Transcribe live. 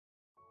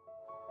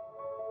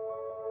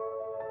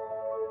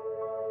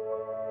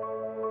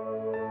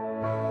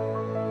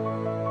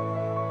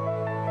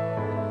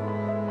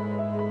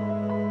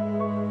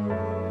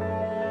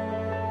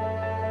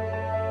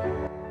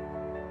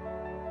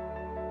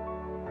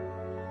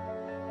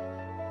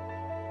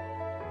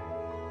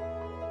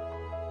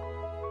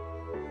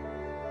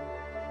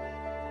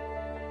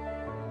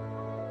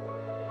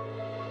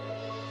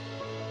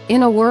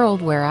In a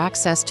world where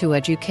access to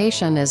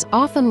education is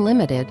often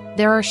limited,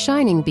 there are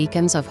shining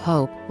beacons of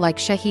hope, like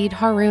Shaheed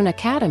Haroon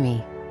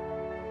Academy.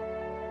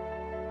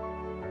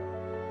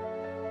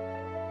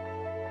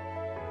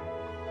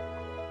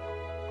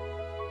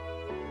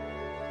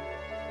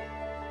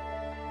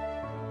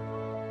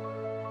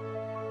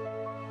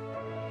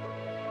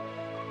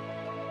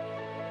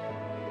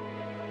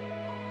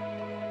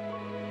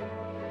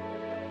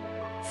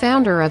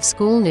 Founder of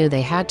school knew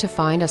they had to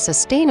find a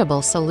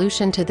sustainable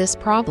solution to this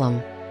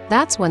problem.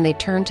 That's when they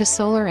turned to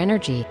solar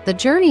energy. The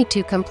journey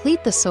to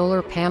complete the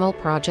solar panel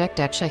project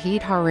at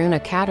Shaheed Haroon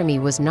Academy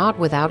was not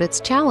without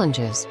its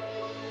challenges.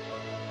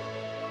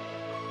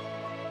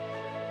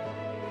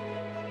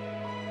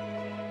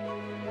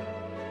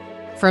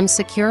 From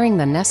securing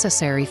the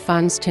necessary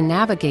funds to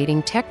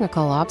navigating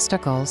technical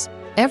obstacles,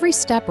 every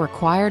step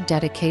required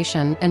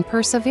dedication and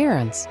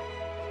perseverance.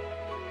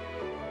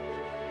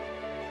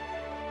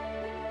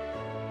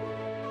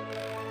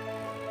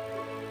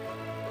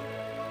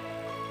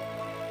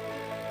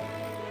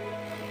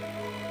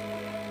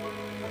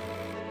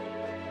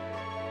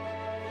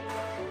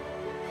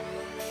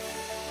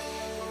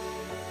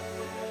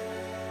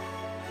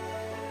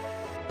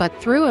 But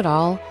through it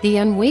all, the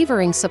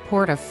unwavering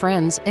support of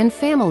friends and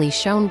family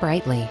shone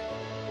brightly.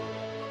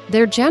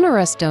 Their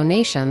generous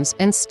donations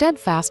and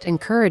steadfast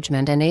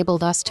encouragement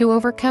enabled us to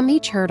overcome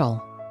each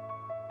hurdle.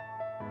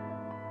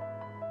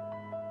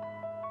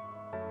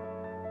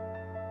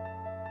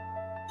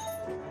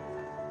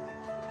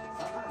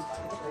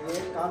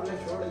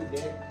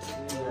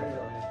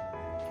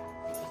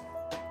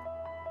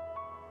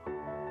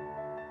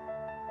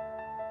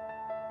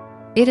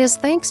 It is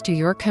thanks to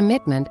your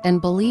commitment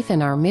and belief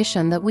in our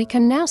mission that we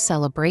can now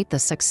celebrate the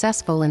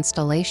successful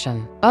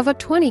installation of a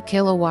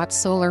 20-kilowatt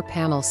solar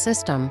panel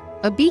system,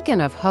 a beacon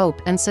of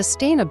hope and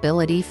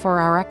sustainability for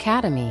our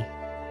academy.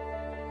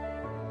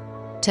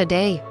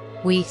 Today,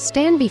 we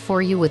stand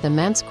before you with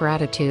immense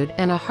gratitude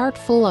and a heart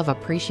full of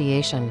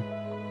appreciation.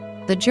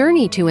 The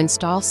journey to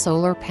install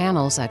solar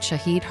panels at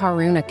Shaheed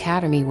Haroon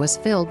Academy was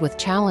filled with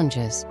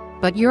challenges,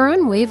 but your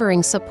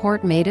unwavering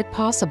support made it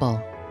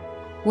possible.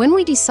 When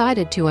we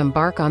decided to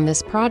embark on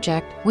this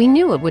project, we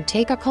knew it would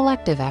take a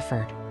collective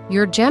effort.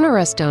 Your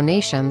generous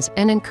donations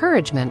and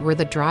encouragement were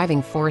the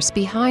driving force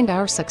behind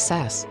our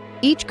success.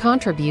 Each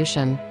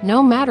contribution,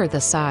 no matter the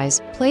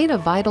size, played a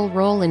vital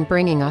role in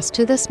bringing us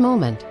to this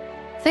moment.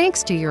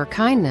 Thanks to your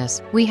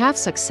kindness, we have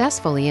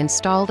successfully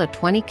installed a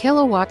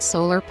 20-kilowatt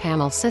solar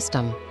panel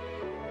system.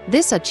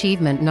 This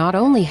achievement not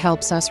only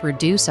helps us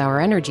reduce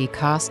our energy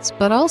costs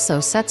but also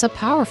sets a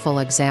powerful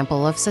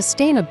example of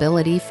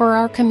sustainability for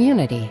our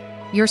community.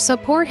 Your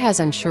support has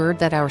ensured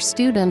that our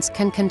students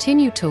can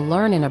continue to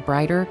learn in a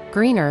brighter,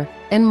 greener,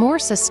 and more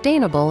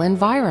sustainable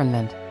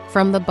environment.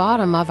 From the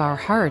bottom of our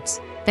hearts,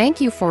 thank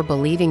you for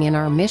believing in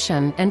our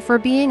mission and for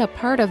being a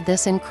part of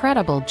this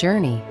incredible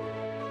journey.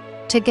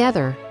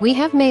 Together, we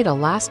have made a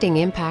lasting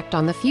impact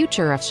on the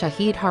future of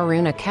Shaheed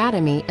Haroon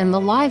Academy and the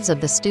lives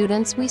of the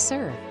students we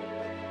serve.